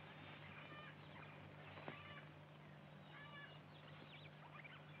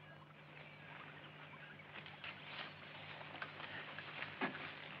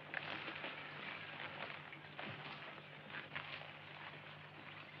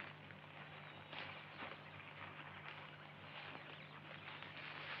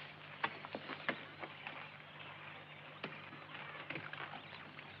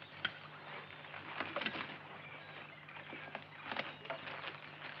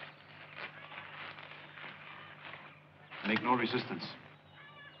 Make no resistance.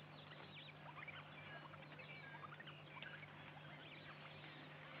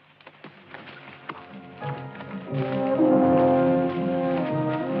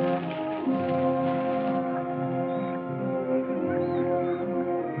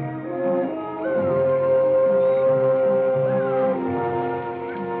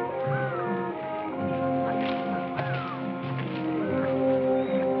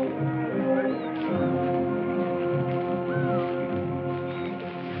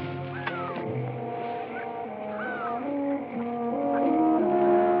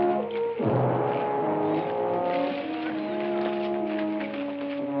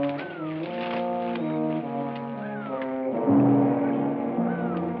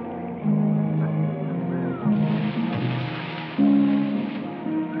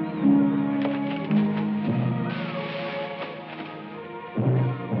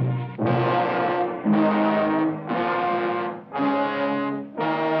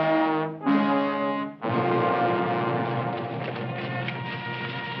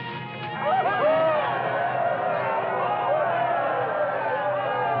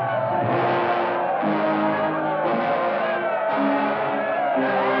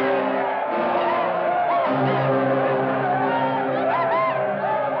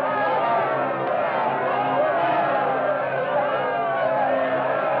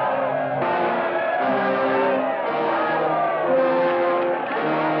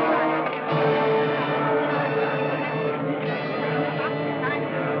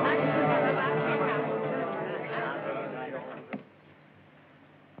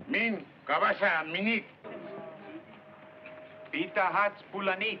 Min, kabasa, minit. Pita hats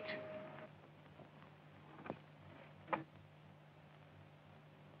pulanit.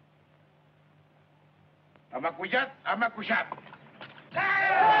 Amakuyat, amakusyat.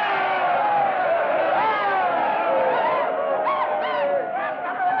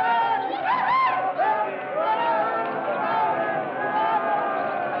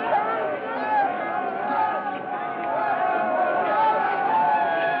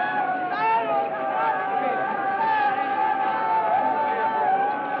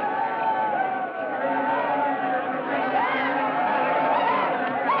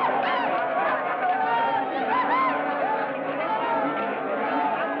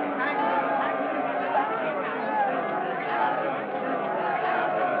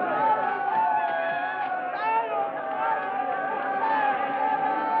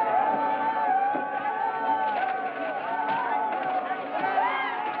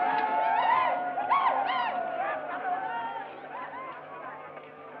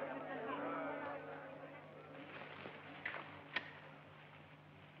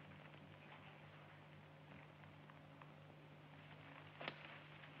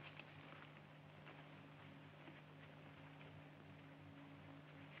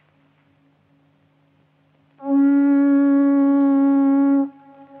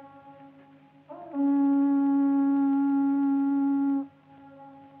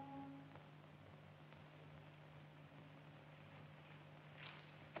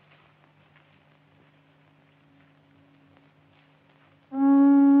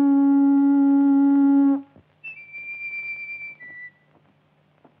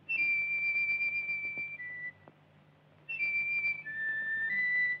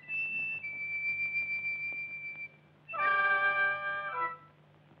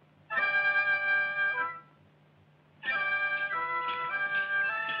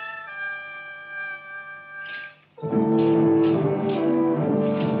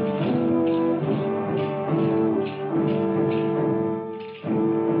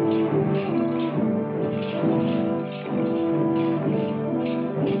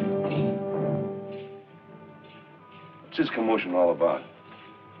 What's this commotion all about?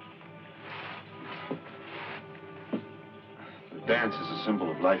 The dance is a symbol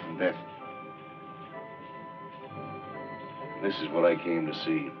of life and death. This is what I came to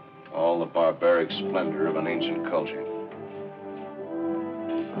see. All the barbaric splendor of an ancient culture.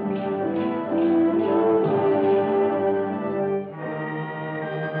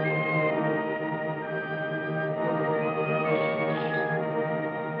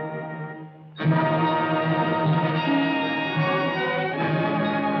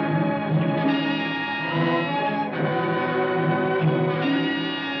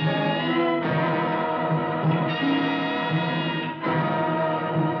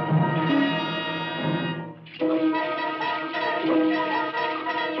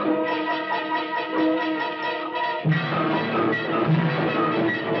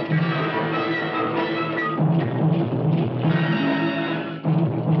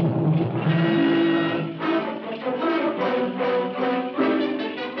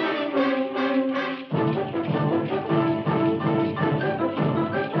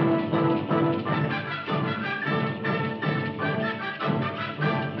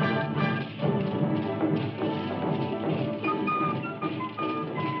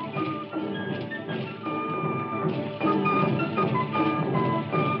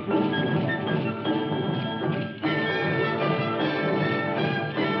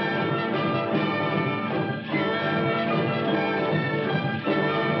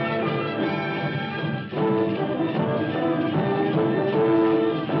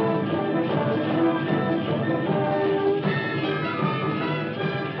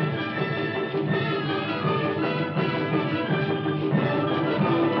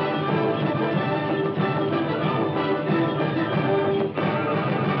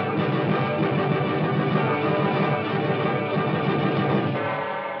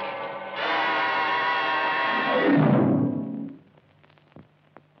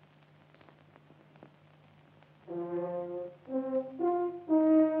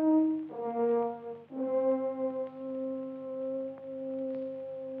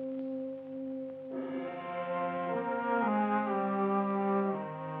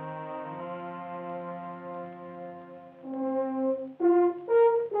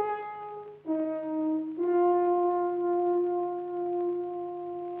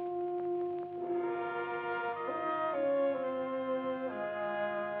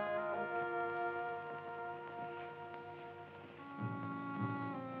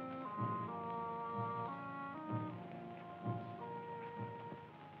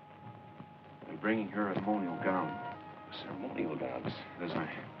 bringing her a ceremonial gown. Ceremonial gowns. There's a...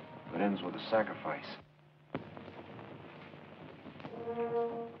 It ends with a sacrifice.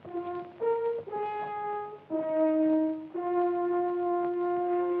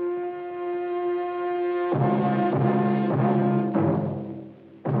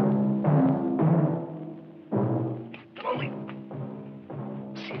 Slowly.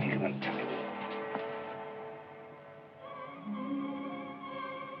 See if you can untie it.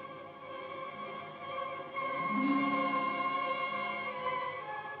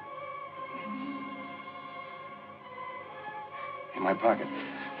 In my pocket.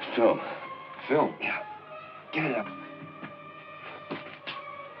 Film. Film? Yeah. Give it up.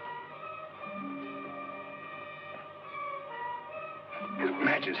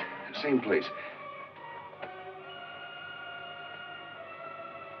 Matches. Same place.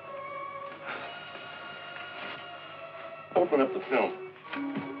 Open up the film.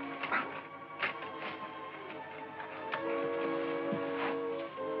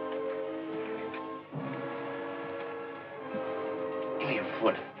 Give me your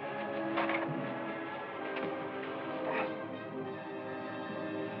foot.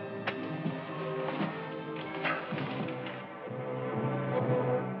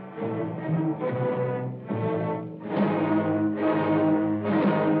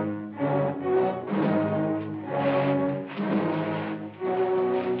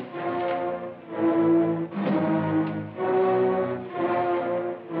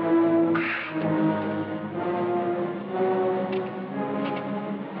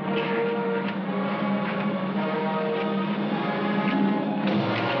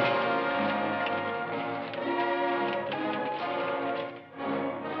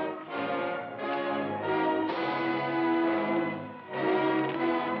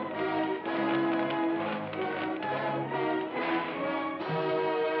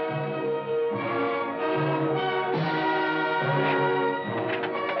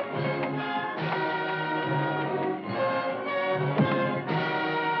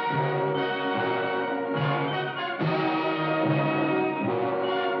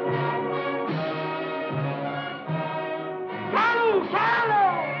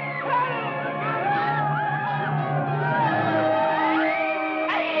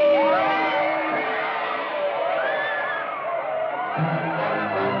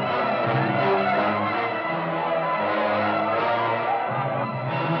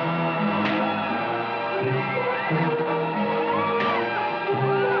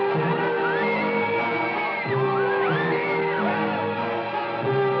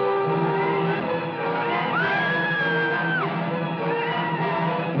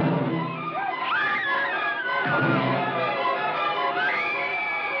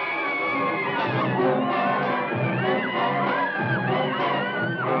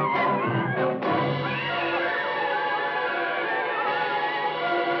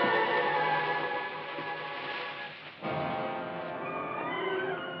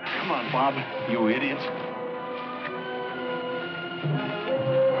 Bob, you idiot.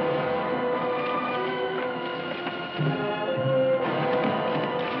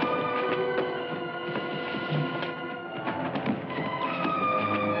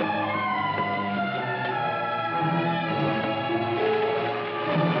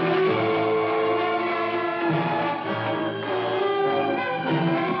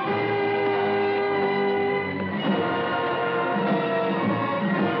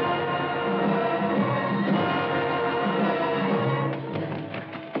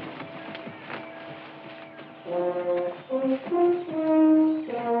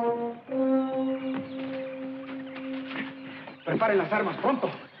 Preparen las armas, pronto.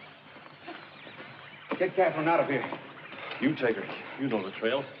 Get Catherine out of here. You take her. You know the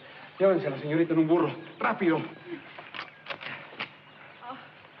trail. Llévense a la señorita en un burro. ¡Rápido!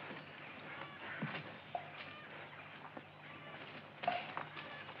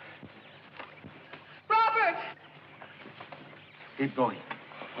 Robert! Keep going.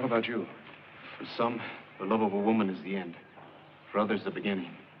 What about you? For some, the love of a woman is the end. For others, the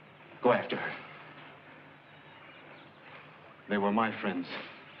beginning. Go after her. They were my friends,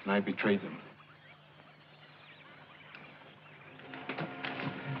 and I betrayed them.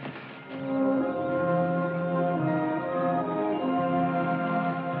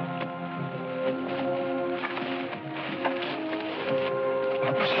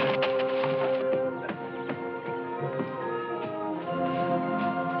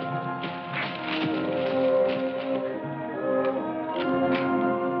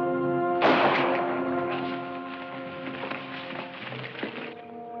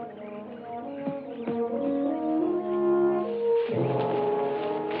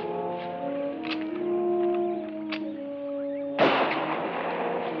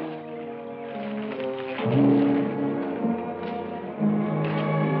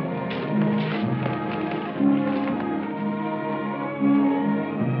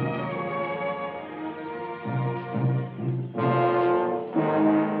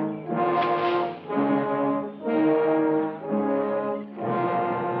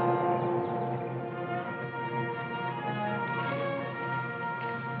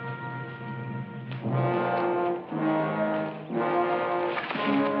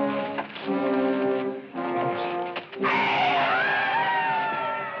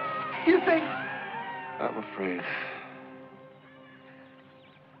 afraid.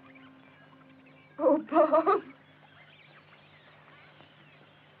 Oh, Bob.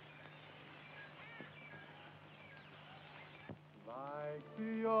 Like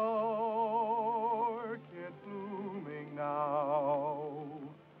the orchid blooming now,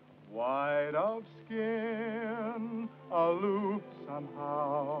 white of skin, aloof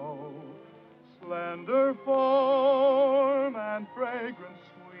somehow, slender form and fragrance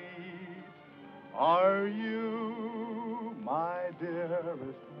sweet, are you, my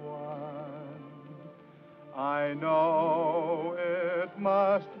dearest one? I know it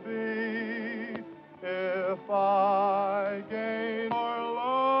must be if I gave